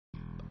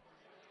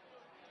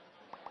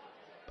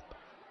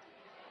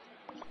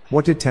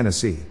What did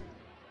Tennessee?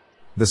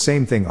 The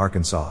same thing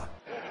Arkansas.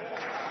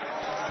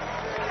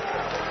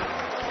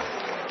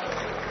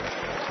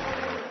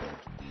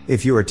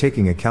 If you are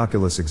taking a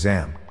calculus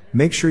exam,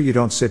 make sure you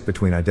don't sit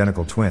between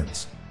identical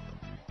twins.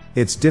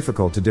 It's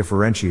difficult to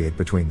differentiate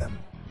between them.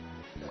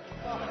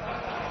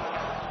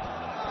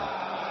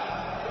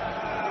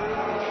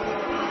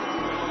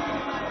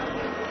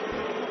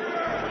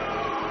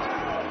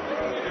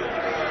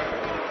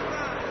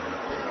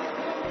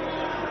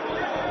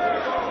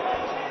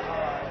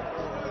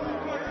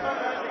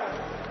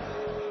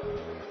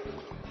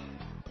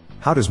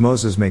 How does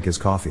Moses make his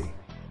coffee?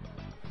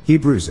 He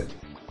brews it.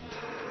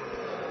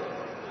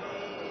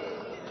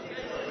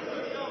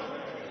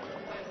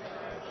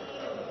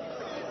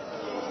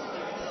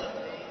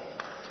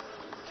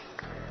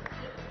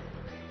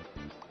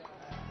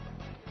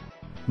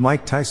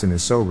 Mike Tyson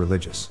is so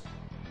religious.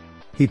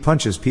 He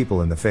punches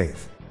people in the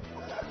faith.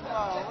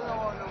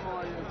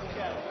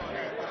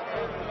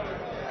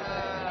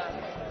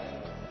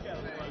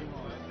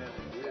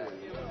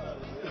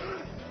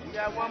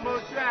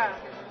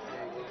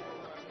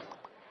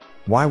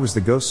 Why was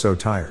the ghost so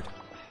tired?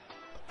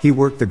 He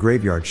worked the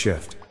graveyard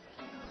shift.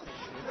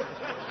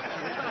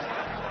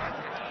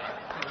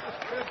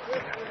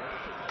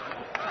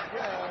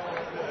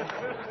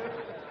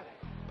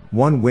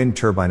 One wind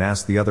turbine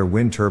asked the other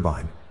wind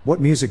turbine, "What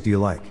music do you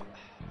like?"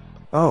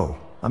 "Oh,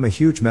 I'm a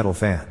huge metal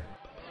fan."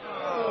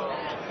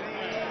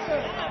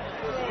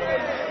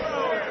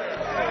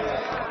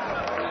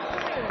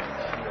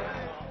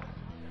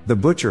 The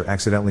butcher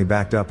accidentally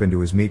backed up into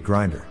his meat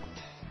grinder.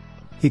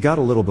 He got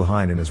a little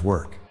behind in his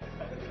work.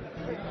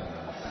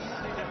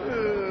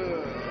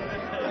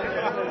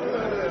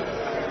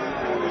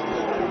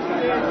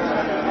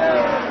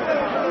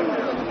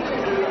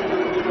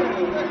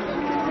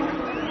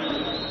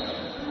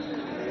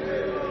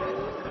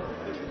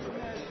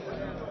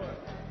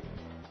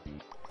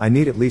 I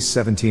need at least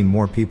 17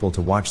 more people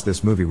to watch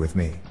this movie with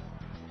me.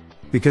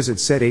 Because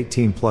it said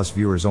 18 plus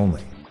viewers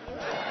only.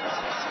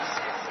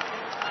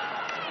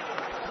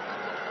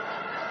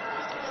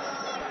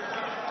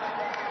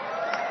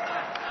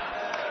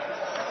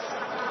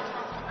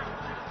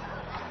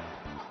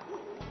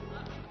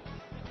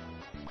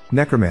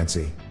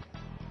 Necromancy.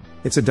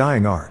 It's a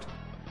dying art.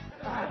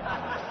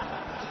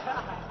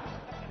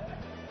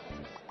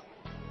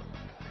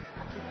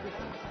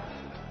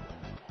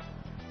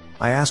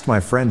 I asked my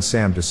friend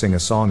Sam to sing a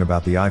song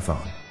about the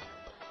iPhone.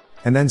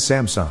 And then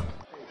Sam sung.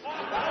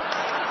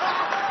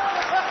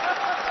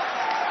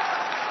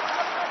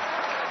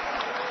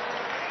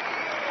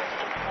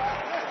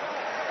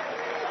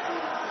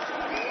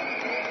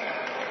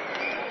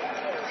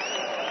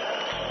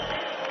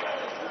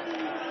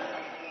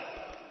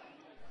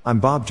 I'm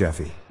Bob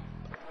Jeffy.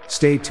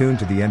 Stay tuned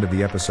to the end of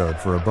the episode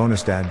for a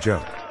bonus dad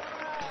joke.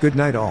 Good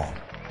night all.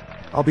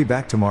 I'll be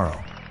back tomorrow.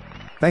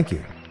 Thank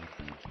you.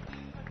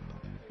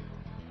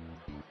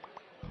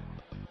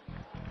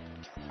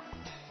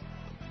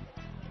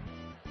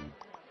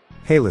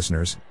 Hey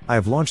listeners, I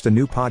have launched a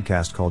new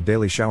podcast called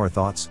Daily Shower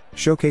Thoughts,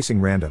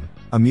 showcasing random,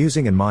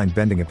 amusing and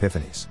mind-bending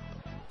epiphanies.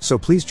 So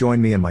please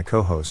join me and my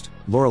co-host,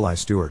 Lorelei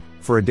Stewart,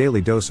 for a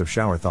daily dose of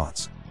shower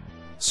thoughts.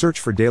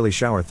 Search for Daily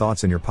Shower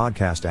Thoughts in your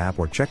podcast app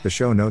or check the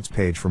show notes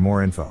page for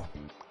more info.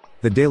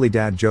 The Daily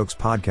Dad Jokes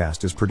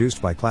podcast is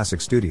produced by Classic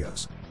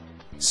Studios.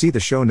 See the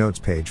show notes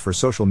page for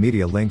social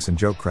media links and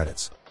joke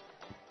credits.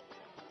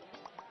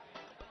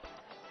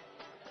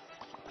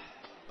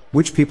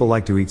 Which people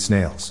like to eat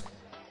snails?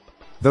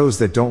 Those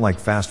that don't like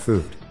fast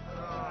food.